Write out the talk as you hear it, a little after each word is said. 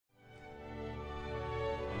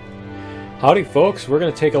Howdy folks, we're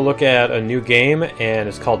going to take a look at a new game and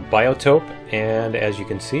it's called Biotope, and as you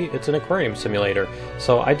can see it's an aquarium simulator.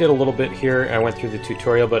 So I did a little bit here, I went through the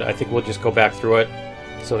tutorial, but I think we'll just go back through it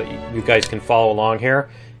so that you guys can follow along here.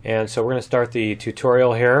 And so we're going to start the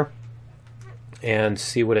tutorial here and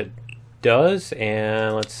see what it does.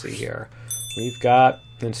 And let's see here, we've got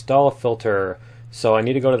install a filter. So I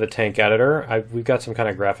need to go to the tank editor. We've got some kind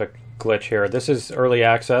of graphic glitch here. This is early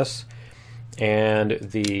access, and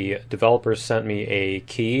the developers sent me a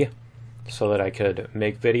key so that I could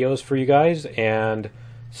make videos for you guys. And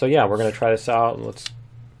so yeah, we're going to try this out. Let's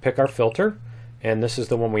pick our filter, and this is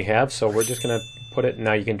the one we have, so we're just going to put it.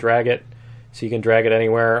 Now you can drag it, so you can drag it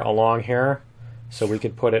anywhere along here. So we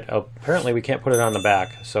could put it, apparently we can't put it on the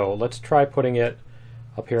back, so let's try putting it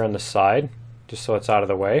up here on the side just so it's out of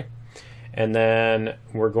the way. And then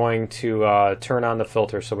we're going to turn on the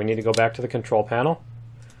filter. So we need to go back to the control panel,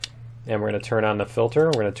 and we're going to turn on the filter.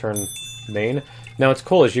 We're going to turn main. Now what's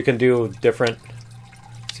cool is you can do different,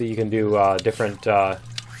 so you can do different, where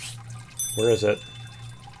is it?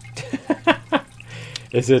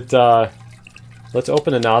 Is it, let's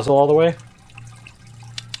open the nozzle all the way.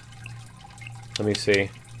 Let me see.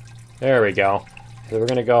 There we go. So we're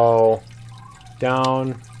going to go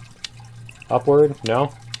down, upward,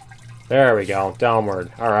 no? There we go,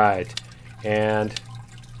 downward. All right. And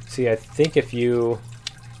see, I think if you,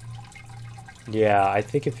 yeah, I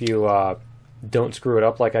think if you don't screw it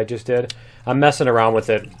up like I just did, I'm messing around with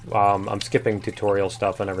it. I'm skipping tutorial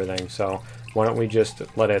stuff and everything. So why don't we just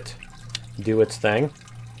let it do its thing?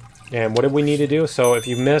 And what do we need to do? So if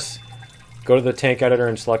you miss, go to the tank editor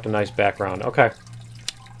and select a nice background. Okay.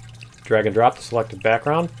 Drag and drop to select a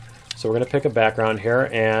background. So we're going to pick a background here,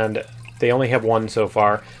 and they only have one so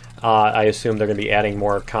far. I assume they're going to be adding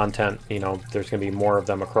more content. You know, there's going to be more of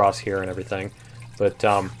them across here and everything. But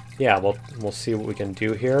yeah, we'll see what we can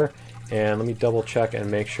do here. And let me double check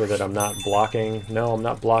and make sure that I'm not blocking. No, I'm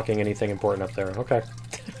not blocking anything important up there. Okay.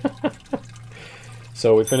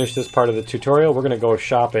 So we finished this part of the tutorial. We're going to go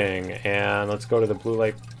shopping, and let's go to the Blue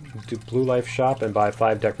Life shop and buy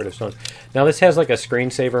 5 decorative stones. Now this has like a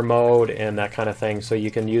screensaver mode and that kind of thing, so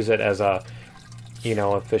you can use it as a, you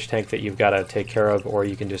know, a fish tank that you've got to take care of, or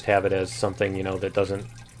you can just have it as something, you know, that doesn't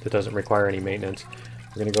require any maintenance.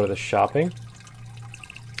 We're going to go to the shopping,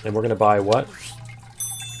 and we're going to buy what?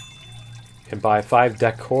 And buy 5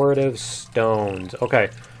 decorative stones.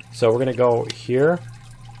 Okay, so we're going to go here,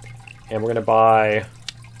 and we're going to buy,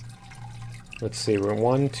 let's see, we're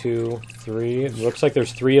 1, 2, 3. It looks like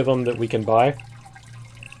there's 3 of them that we can buy.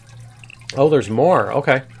 Oh, there's more.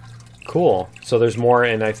 Okay, cool. So there's more,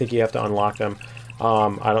 and I think you have to unlock them.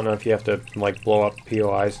 I don't know if you have to like blow up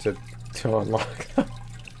POIs to unlock them.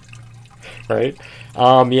 Right?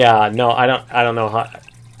 Yeah, no, I don't know how.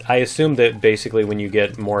 I assume that basically when you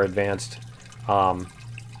get more advanced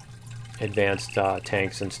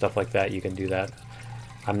tanks and stuff like that, you can do that.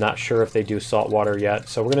 I'm not sure if they do salt water yet.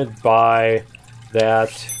 So we're gonna buy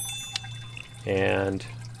that and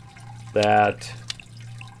that,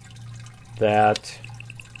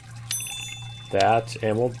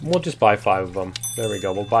 and we'll just buy 5 of them. There we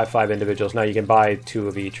go. We'll buy 5 individuals. Now you can buy 2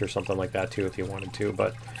 of each or something like that too if you wanted to,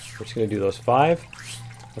 but we're just going to do those 5.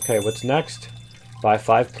 Okay, what's next? Buy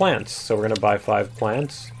 5 plants. So we're going to buy 5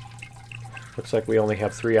 plants. Looks like we only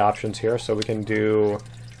have 3 options here, so we can do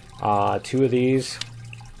 2 of these.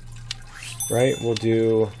 Right? We'll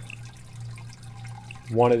do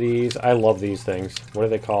 1 of these. I love these things. What are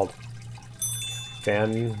they called?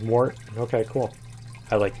 Fanwort? Okay, cool.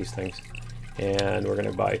 I like these things. And we're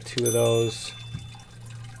going to buy 2 of those.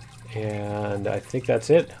 And I think that's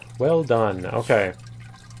it. Well done. Okay.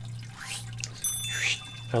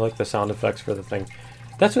 I like the sound effects for the thing.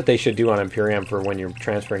 That's what they should do on Imperium for when you're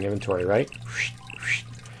transferring inventory, right?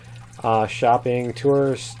 Shopping,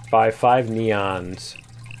 tours, buy 5 neons.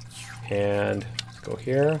 And let's go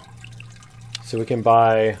here. So we can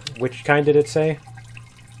buy, which kind did it say?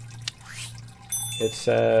 It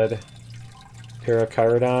said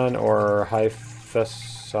Parachirodon or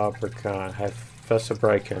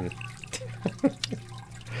Hyphesabricon.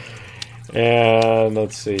 And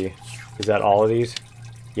let's see. Is that all of these?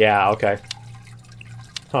 Yeah, okay.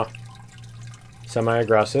 Huh.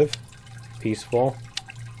 Semi-aggressive. Peaceful.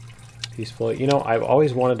 Peaceful. You know, I've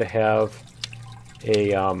always wanted to have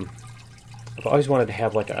a, I've always wanted to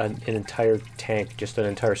have like an entire tank, just an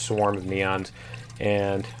entire swarm of neons.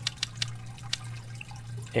 And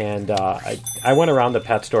I went around the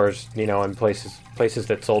pet stores, you know, in places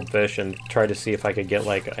that sold fish, and tried to see if I could get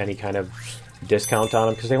like any kind of discount on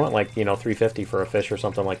them, because they want like, you know, $350 for a fish or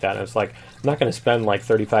something like that. And it's like, I'm not going to spend like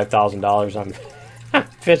 $35,000 on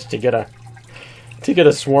fish to get a to get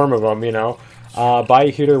a swarm of them, you know. Buy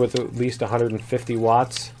a heater with at least 150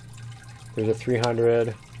 watts. There's a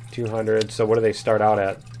 300, 200. So what do they start out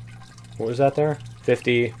at? What was that there?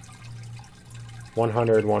 50,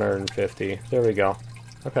 100, 150. There we go.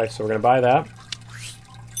 Okay, so we're going to buy that.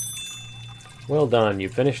 Well done. You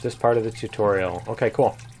finished this part of the tutorial. Okay,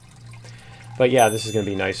 cool. But yeah, this is going to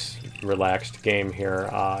be a nice, relaxed game here.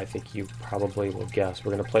 I think you probably will guess.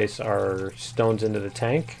 We're going to place our stones into the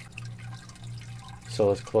tank. So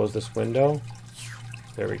let's close this window.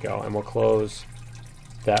 There we go. And we'll close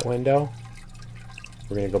that window.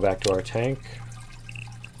 We're going to go back to our tank.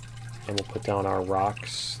 And we'll put down our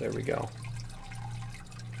rocks. There we go.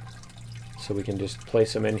 So we can just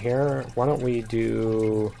place them in here. Why don't we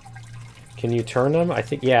do... Can you turn them? I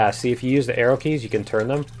think, yeah, see, if you use the arrow keys, you can turn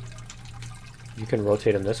them. You can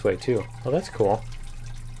rotate them this way, too. Oh, that's cool.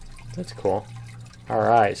 That's cool.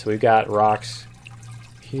 Alright, so we've got rocks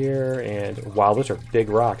here, and... Wow, those are big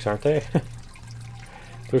rocks, aren't they?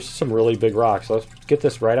 There's some really big rocks. Let's get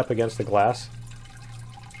this right up against the glass.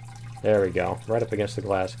 There we go. Right up against the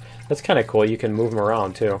glass. That's kind of cool. You can move them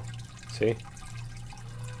around, too. See?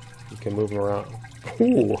 You can move them around.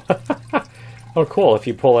 Ooh! Oh, cool. If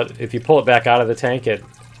you pull it back out of the tank,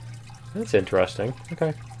 that's interesting.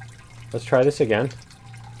 Okay. Let's try this again.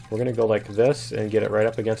 We're going to go like this and get it right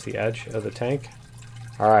up against the edge of the tank.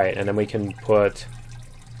 Alright, and then we can put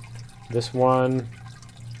this one.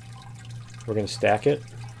 We're going to stack it.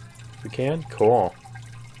 If we can. Cool.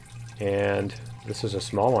 And this is a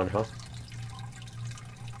small one, huh?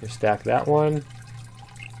 We'll stack that one.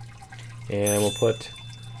 And we'll put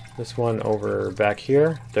this one over back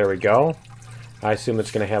here. There we go. I assume it's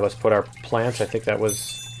going to have us put our plants. I think that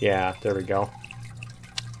was... Yeah, there we go.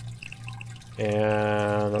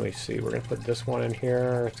 And let me see. We're going to put this one in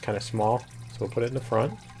here. It's kind of small, so we'll put it in the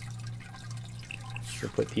front. We'll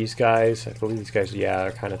put these guys. I believe these guys, yeah,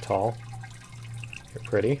 they're kind of tall. They're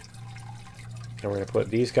pretty. And we're going to put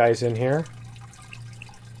these guys in here.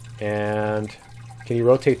 And can you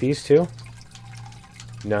rotate these too?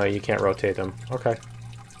 No, you can't rotate them. Okay.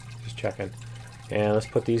 Just checking. And let's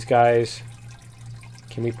put these guys...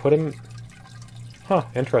 Can we put them... Huh,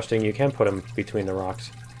 interesting. You can put them between the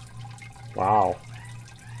rocks. Wow.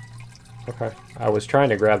 Okay. I was trying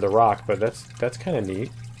to grab the rock, but that's kind of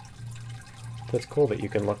neat. That's cool that you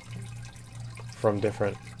can look from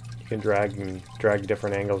different... You can drag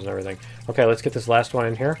different angles and everything. Okay, let's get this last one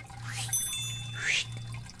in here.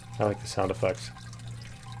 I like the sound effects.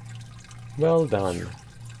 Well done.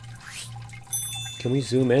 Can we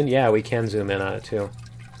zoom in? Yeah, we can zoom in on it too.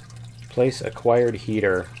 Place acquired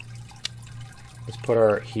heater. Let's put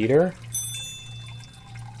our heater.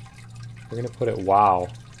 We're going to put it... Wow.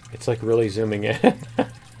 It's like really zooming in.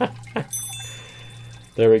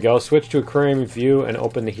 There we go. Switch to Aquarium view and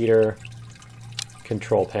open the heater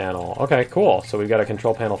control panel. Okay, cool. So we've got a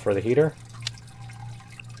control panel for the heater.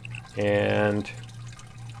 And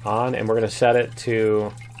on. And we're going to set it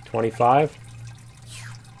to 25.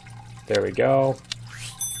 There we go.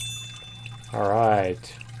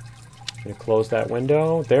 Alright. I'm going to close that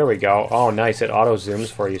window. There we go. Oh, nice. It auto-zooms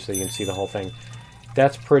for you so you can see the whole thing.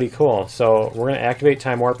 That's pretty cool. So we're going to activate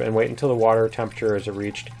Time Warp and wait until the water temperature is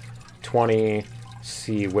reached 20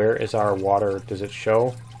 C. Where is our water? Does it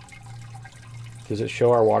show? Does it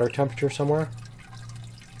show our water temperature somewhere?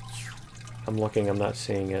 I'm looking. I'm not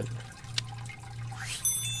seeing it.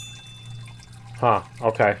 Huh.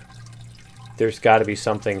 Okay. There's got to be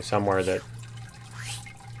something somewhere that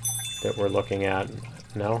we're looking at.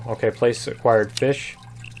 No? Okay, place acquired fish.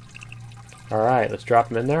 Alright, let's drop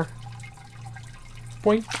them in there.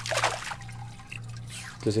 Boink.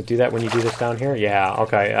 Does it do that when you do this down here? Yeah,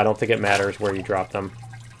 okay. I don't think it matters where you drop them.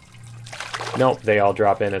 Nope, they all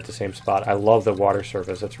drop in at the same spot. I love the water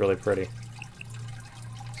surface. It's really pretty.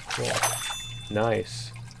 Cool.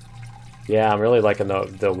 Nice. Yeah, I'm really liking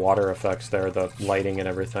the water effects there, the lighting and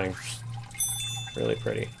everything. Really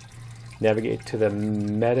pretty. Navigate to the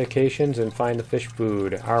medications and find the fish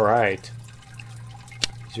food. Alright.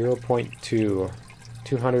 0.2.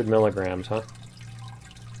 200 milligrams, huh?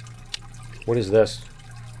 What is this?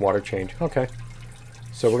 Water change. Okay.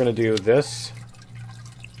 So we're going to do this.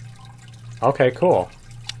 Okay, cool.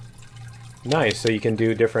 Nice. So you can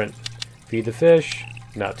do different... Feed the fish.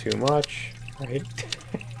 Not too much. Right?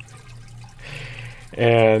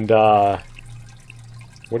 And,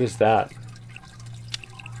 what is that?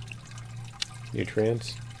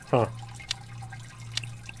 Nutrients? Huh.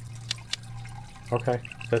 Okay,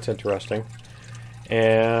 that's interesting.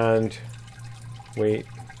 And... Wait.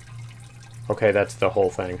 Okay, that's the whole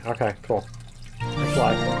thing. Okay, cool.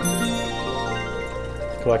 Fly.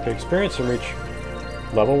 Collect experience and reach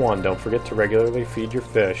Level 1, don't forget to regularly feed your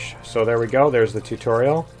fish. So there we go, there's the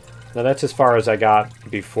tutorial. Now that's as far as I got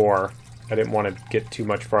before. I didn't want to get too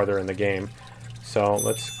much farther in the game. So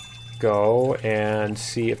let's go and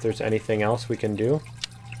see if there's anything else we can do.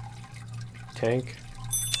 Tank.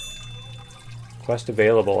 Quest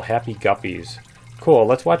available, happy guppies. Cool,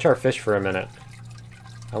 let's watch our fish for a minute.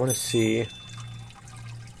 I want to see...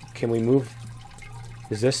 Can we move...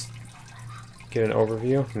 Is this... Get an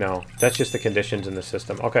overview? No, that's just the conditions in the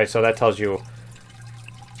system. Okay, so that tells you...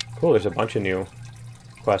 Cool, there's a bunch of new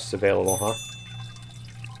quests available, huh?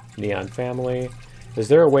 Neon family. Is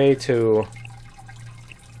there a way to...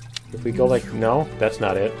 If we go like... No, that's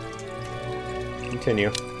not it.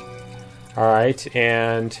 Continue. Alright,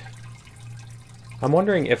 and... I'm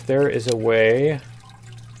wondering if there is a way...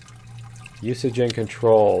 Usage and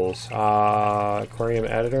controls. Aquarium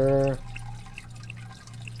editor...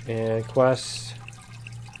 And quests.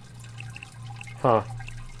 Huh.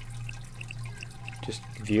 Just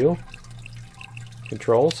view.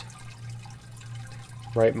 Controls.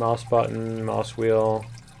 Right mouse button, mouse wheel.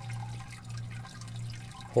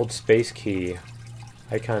 Hold space key.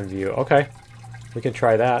 Icon view. Okay. We can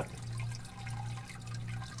try that.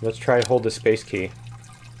 Let's try hold the space key.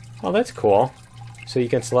 Oh, that's cool. So you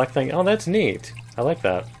can select things. Oh, that's neat. I like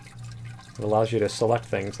that. It allows you to select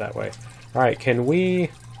things that way. Alright, can we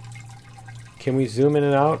zoom in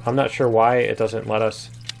and out? I'm not sure why it doesn't let us.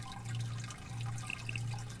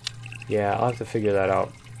 Yeah, I'll have to figure that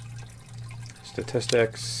out.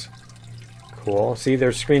 Statistics. Cool. See,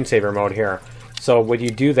 there's screensaver mode here. So when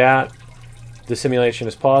you do that, the simulation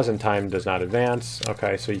is paused and time does not advance.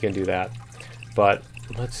 Okay, so you can do that. But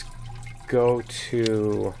let's go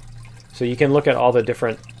to... So you can look at all the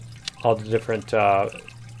different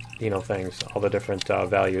you know, things. All the different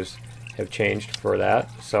values have changed for that.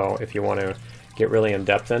 So if you want to get really in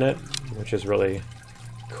depth in it, which is really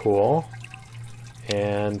cool.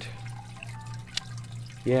 And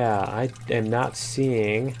yeah, I am not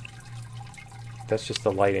seeing... That's just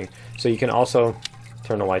the lighting. So you can also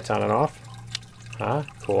turn the lights on and off. Ah,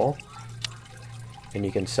 cool. And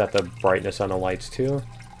you can set the brightness on the lights too.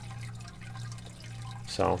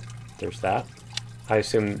 So there's that. I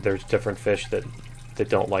assume there's different fish that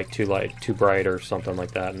don't like too bright or something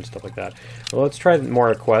like that and stuff like that. Well, let's try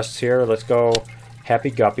more quests here. Let's go happy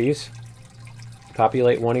guppies.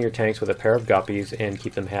 Populate one of your tanks with a pair of guppies and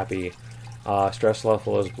keep them happy. Stress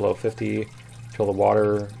level is below 50. Control the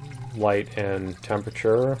water, light, and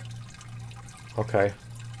temperature. Okay.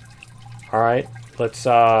 Alright, let's,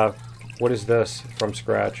 what is this from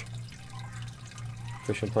scratch?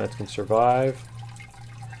 Fish and plants can survive.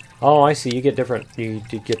 Oh, I see. You get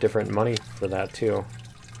different money for that too.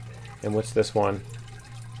 And what's this one?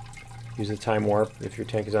 Use the time warp. If your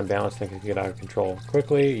tank is unbalanced, then it can get out of control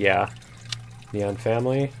quickly. Yeah. Neon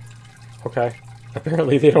family. Okay.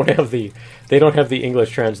 Apparently they don't have the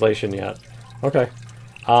English translation yet. Okay.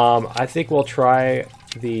 I think we'll try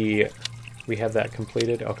the... We have that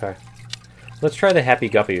completed. Okay. Let's try the happy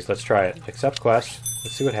guppies. Let's try it. Accept quest.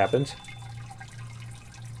 Let's see what happens.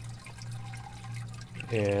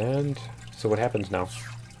 And so what happens now?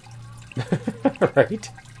 Right?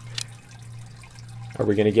 Are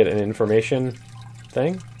we going to get an information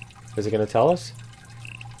thing? Is it going to tell us?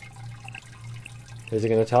 Is it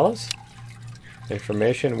going to tell us?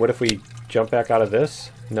 Information. What if we jump back out of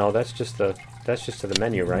this? No, that's just to the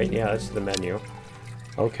menu, right? Yeah, that's the menu.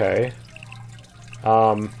 Okay.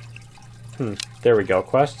 There we go.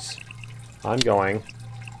 Quests. Ongoing.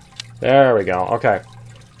 There we go. Okay.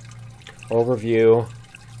 Overview.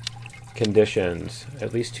 Conditions.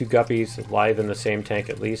 At least 2 guppies live in the same tank.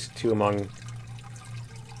 At least 2 among...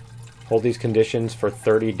 Hold these conditions for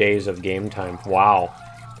 30 days of game time. Wow.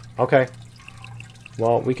 Okay.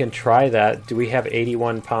 Well, we can try that. Do we have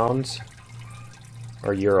 81 pounds?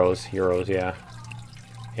 Or euros. Euros, yeah.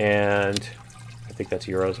 And... I think that's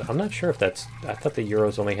euros. I'm not sure if that's... I thought the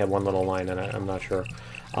euros only had one little line in it. I'm not sure.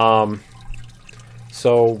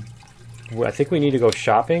 So... I think we need to go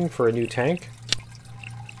shopping for a new tank.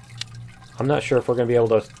 I'm not sure if we're going to be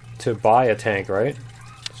able to buy a tank, right?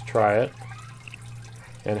 Let's try it.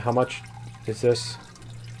 And how much is this?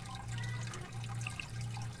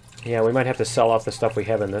 Yeah, we might have to sell off the stuff we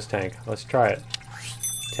have in this tank. Let's try it.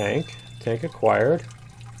 Tank. Tank acquired.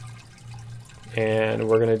 And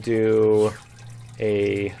we're going to do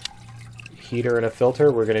a heater and a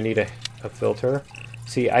filter. We're going to need a filter.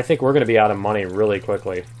 See, I think we're going to be out of money really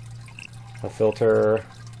quickly. A filter.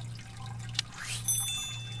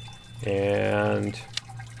 And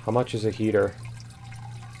how much is a heater?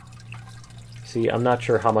 See, I'm not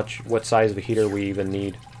sure what size of a heater we even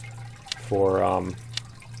need for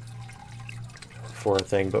for a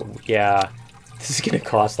thing, but yeah, this is going to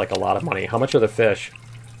cost like a lot of money. How much are the fish?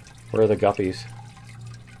 Where are the guppies?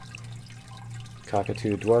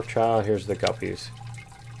 Cockatoo, dwarf child, here's the guppies.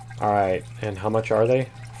 Alright, and how much are they?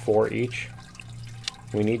 4 each.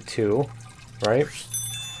 We need 2, right?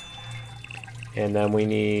 And then we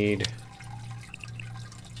need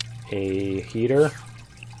a heater.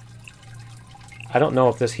 I don't know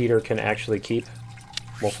if this heater can actually keep.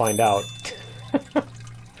 We'll find out.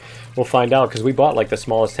 We'll find out, because we bought like the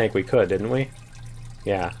smallest tank we could, didn't we?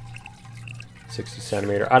 Yeah. 60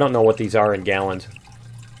 centimeter. I don't know what these are in gallons.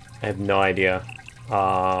 I have no idea.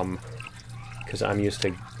 Because I'm used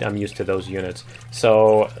to those units.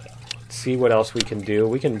 So let's see what else we can do.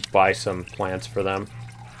 We can buy some plants for them,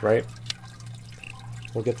 right?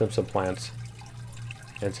 We'll get them some plants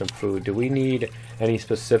and some food. Do we need any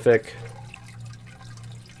specific?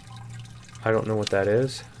 I don't know what that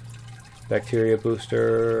is. Bacteria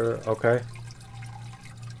booster. Okay.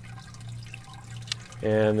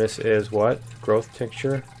 And this is what? Growth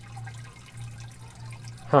tincture.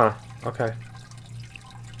 Huh. Okay.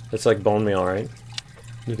 It's like bone meal, right?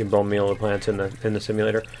 You can bone meal the plants in the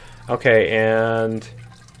simulator. Okay, and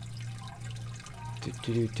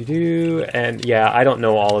and yeah, I don't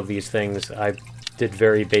know all of these things. I did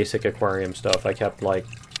very basic aquarium stuff. I kept like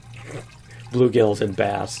bluegills and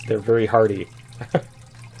bass. They're very hardy.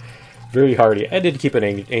 Very hardy. I did keep an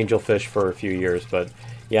angelfish for a few years, but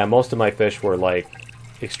yeah, most of my fish were like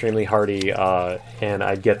extremely hardy, and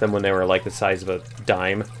I'd get them when they were like the size of a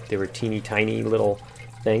dime. They were teeny tiny little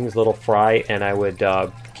things, little fry, and I would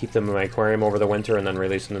keep them in my aquarium over the winter and then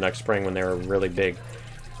release them the next spring when they were really big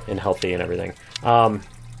and healthy and everything. Let's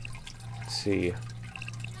see.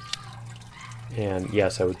 And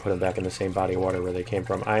yes, I would put them back in the same body of water where they came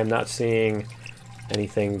from. I am not seeing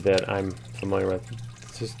anything that I'm familiar with.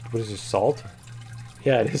 What is this, salt?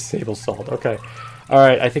 Yeah, it is table salt. Okay.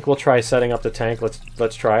 Alright, I think we'll try setting up the tank.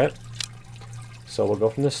 Let's try it. So we'll go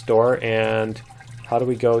from the store, and how do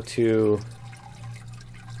we go to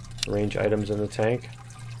arrange items in the tank?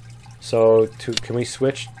 So can we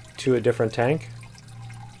switch to a different tank?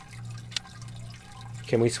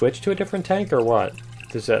 Can we switch to a different tank or what?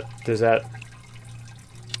 Is that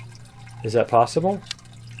possible?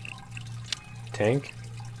 Tank?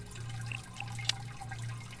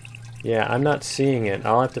 Yeah, I'm not seeing it.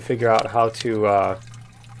 I'll have to figure out how to I'm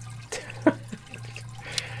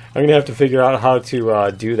gonna have to figure out how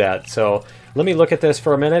to do that. So let me look at this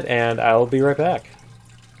for a minute and I'll be right back.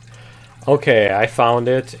 Okay, I found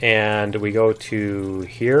it, and we go to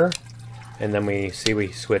here, and then we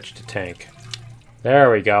switch to tank.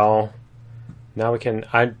 There we go. Now we can.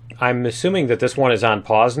 I'm assuming that this one is on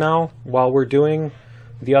pause now while we're doing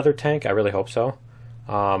the other tank. I really hope so.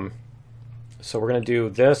 So we're gonna do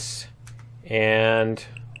this, and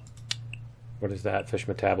what is that? Fish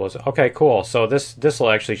metabolism. Okay, cool. So this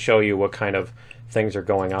will actually show you what kind of things are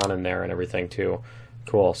going on in there and everything too.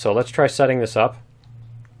 Cool. So let's try setting this up.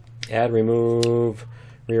 Add, remove,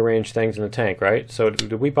 rearrange things in the tank, right? So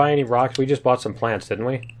did we buy any rocks? We just bought some plants, didn't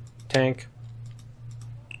we? Tank.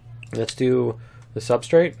 Let's do the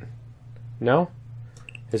substrate. No?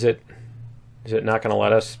 Is it not going to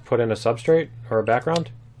let us put in a substrate or a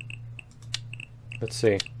background? Let's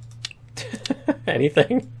see.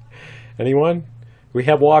 Anything? Anyone? We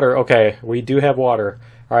have water. Okay, we do have water.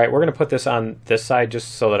 Alright, we're going to put this on this side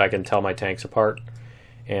just so that I can tell my tanks apart.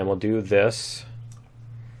 And we'll do this.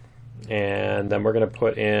 And then we're going to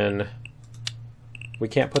put in... We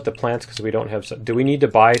can't put the plants because we don't have... Do we need to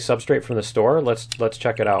buy substrate from the store? Let's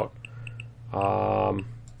check it out.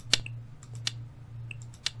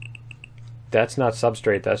 That's not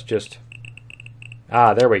substrate, that's just...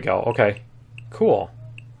 Ah, there we go. Okay. Cool.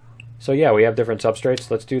 So yeah, we have different substrates.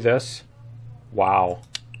 Let's do this. Wow.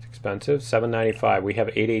 It's expensive. $7.95. We have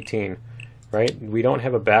 $8.18. Right? We don't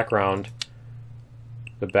have a background.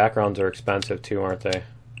 The backgrounds are expensive too, aren't they?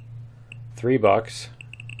 $3.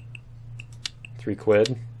 3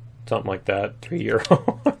 quid. Something like that. €3.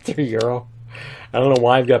 €3. I don't know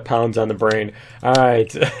why I've got pounds on the brain.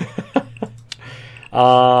 Alright.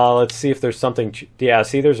 Let's see if there's something... Yeah,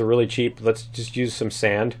 see, there's a really cheap... Let's just use some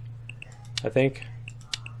sand, I think.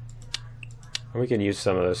 We can use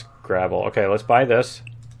some of this gravel. Okay, let's buy this.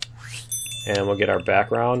 And we'll get our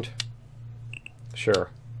background. Sure.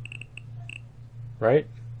 Right?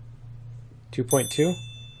 2.2?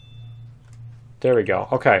 There we go.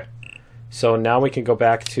 Okay. So now we can go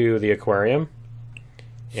back to the aquarium.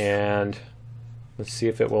 And let's see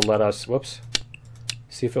if it will let us... Whoops.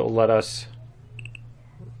 See if it will let us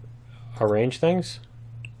arrange things.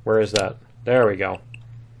 Where is that? There we go.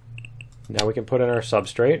 Now we can put in our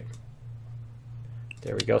substrate.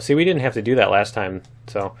 There we go. See, we didn't have to do that last time,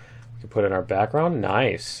 so we can put in our background.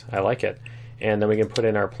 Nice. I like it. And then we can put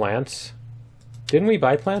in our plants. Didn't we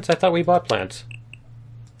buy plants? I thought we bought plants.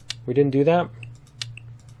 We didn't do that?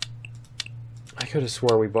 I could have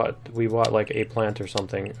swore we bought like a plant or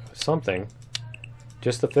something. Something.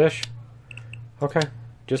 Just the fish? Okay.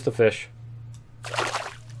 Just the fish.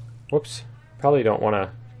 Whoops. Probably don't want to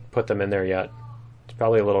put them in there yet. It's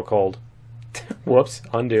probably a little cold. Whoops.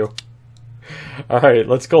 Undo. Alright,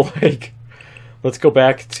 let's go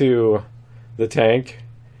back to the tank,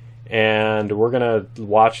 and we're gonna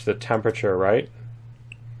watch the temperature, right?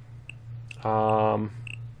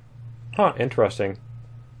 Interesting.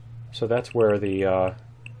 So that's where the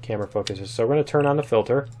camera focuses. So we're gonna turn on the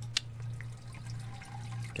filter.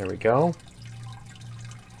 There we go.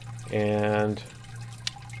 And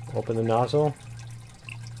open the nozzle.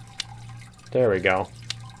 There we go.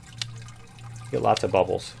 Get lots of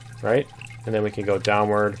bubbles, right? And then we can go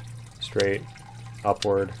downward, straight,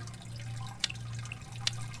 upward,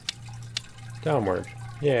 downward.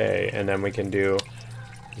 Yay. And then we can do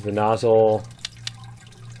the nozzle.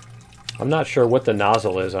 I'm not sure what the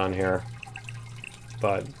nozzle is on here,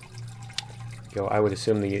 but I would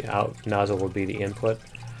assume the nozzle would be the input.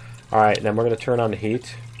 Alright, then we're going to turn on the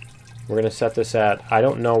heat. We're going to set this at, I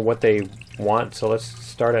don't know what they want, so let's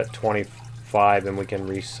start at 25 and we can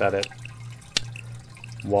reset it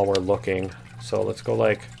while we're looking. So let's go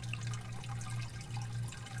like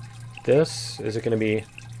this. Is it going to be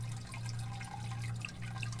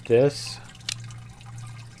this?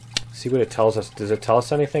 See what it tells us. Does it tell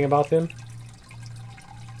us anything about them?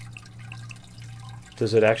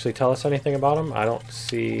 Does it actually tell us anything about them? I don't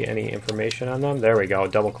see any information on them. There we go.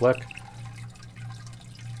 Double click.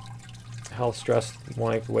 Health, stress,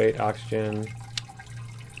 length, weight, oxygen.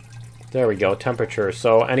 There we go. Temperature.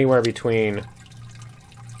 So anywhere between,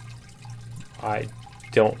 I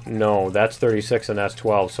don't know. That's 36 and that's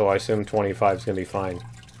 12, so I assume 25 is going to be fine.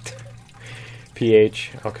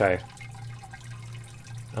 pH. Okay.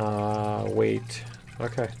 Weight.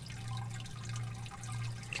 Okay.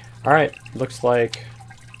 Alright. Looks like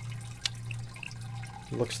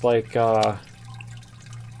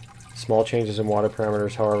small changes in water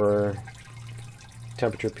parameters, however,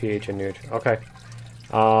 temperature, pH, and nutrient. Okay.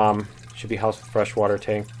 Should be house with freshwater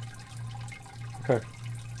tank. Okay.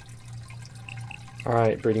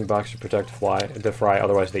 Alright, breeding box to protect the fry,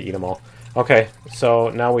 otherwise they eat them all. Okay, so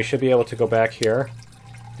now we should be able to go back here,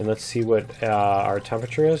 and let's see what our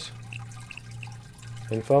temperature is.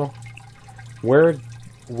 Info. Where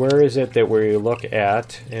is it that we look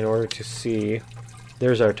at in order to see?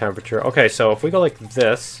 There's our temperature. Okay, so if we go like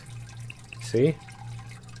this, see?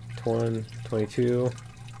 22.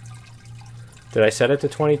 Did I set it to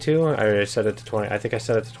 22? I set it to 20. I think I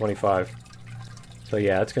set it to 25. So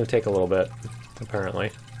yeah, it's going to take a little bit,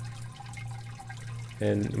 apparently.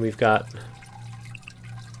 And we've got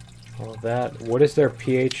all of that. What is their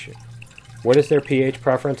pH? What is their pH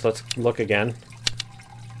preference? Let's look again.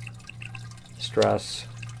 Stress.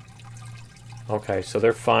 Okay, so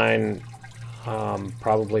they're fine.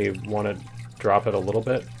 Probably want to drop it a little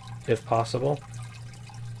bit, if possible.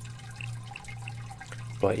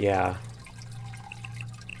 But yeah.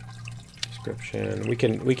 Description. We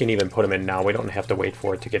can even put them in now. We don't have to wait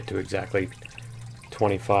for it to get to exactly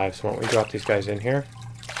 25. So why don't we drop these guys in here?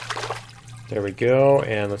 There we go.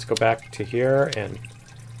 And let's go back to here and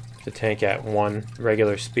the tank at 1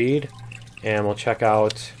 regular speed. And we'll check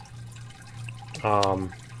out.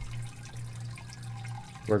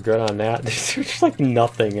 We're good on that. There's just like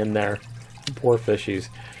nothing in there. Poor fishies.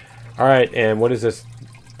 Alright, and what is this?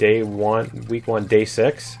 Day 1, week 1, day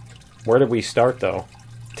 6? Where did we start though?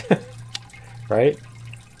 Right?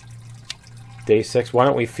 Day 6. Why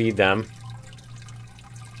don't we feed them?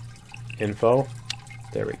 Info.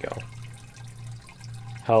 There we go.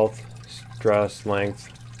 Health, stress, length.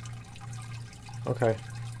 Okay.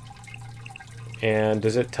 And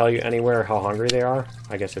does it tell you anywhere how hungry they are?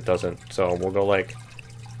 I guess it doesn't. So we'll go like,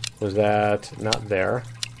 was that not there?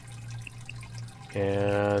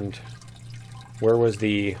 And where was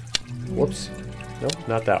the, whoops. Nope,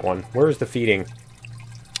 not that one. Where is the feeding?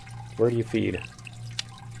 Where do you feed?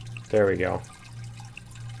 There we go.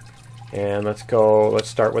 And let's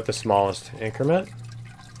start with the smallest increment.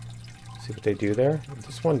 See what they do there.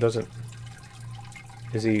 This one doesn't,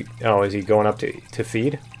 is he going up to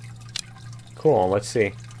feed? Cool, let's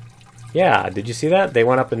see. Yeah, did you see that? They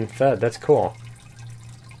went up and fed. That's cool.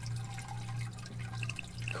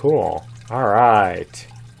 Cool. Alright.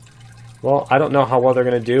 Well, I don't know how well they're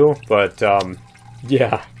going to do, but,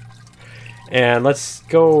 yeah. And let's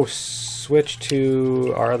go switch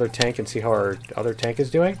to our other tank and see how our other tank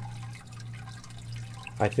is doing.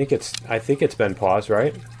 I think it's been paused,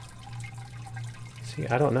 right? See,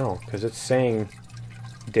 I don't know, because it's saying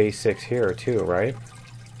day 6 here too, right?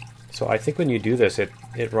 So I think when you do this, it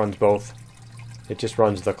runs both. It just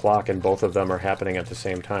runs the clock, and both of them are happening at the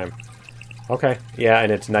same time. Okay, yeah,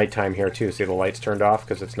 and it's nighttime here too. See, the lights turned off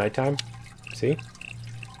because it's nighttime? See?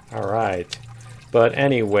 Alright. But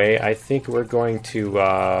anyway, I think we're going to,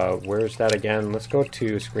 where's that again? Let's go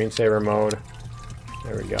to screensaver mode.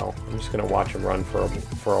 There we go. I'm just going to watch him run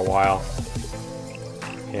for a while.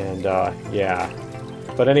 And, yeah.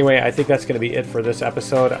 But anyway, I think that's going to be it for this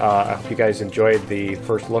episode. I hope you guys enjoyed the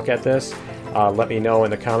first look at this. Let me know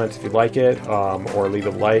in the comments if you like it, or leave a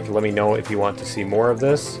like. Let me know if you want to see more of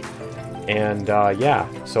this. And, yeah,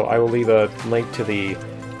 so I will leave a link to the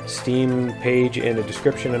Steam page in the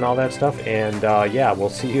description and all that stuff. And, yeah, we'll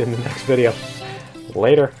see you in the next video.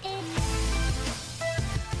 Later.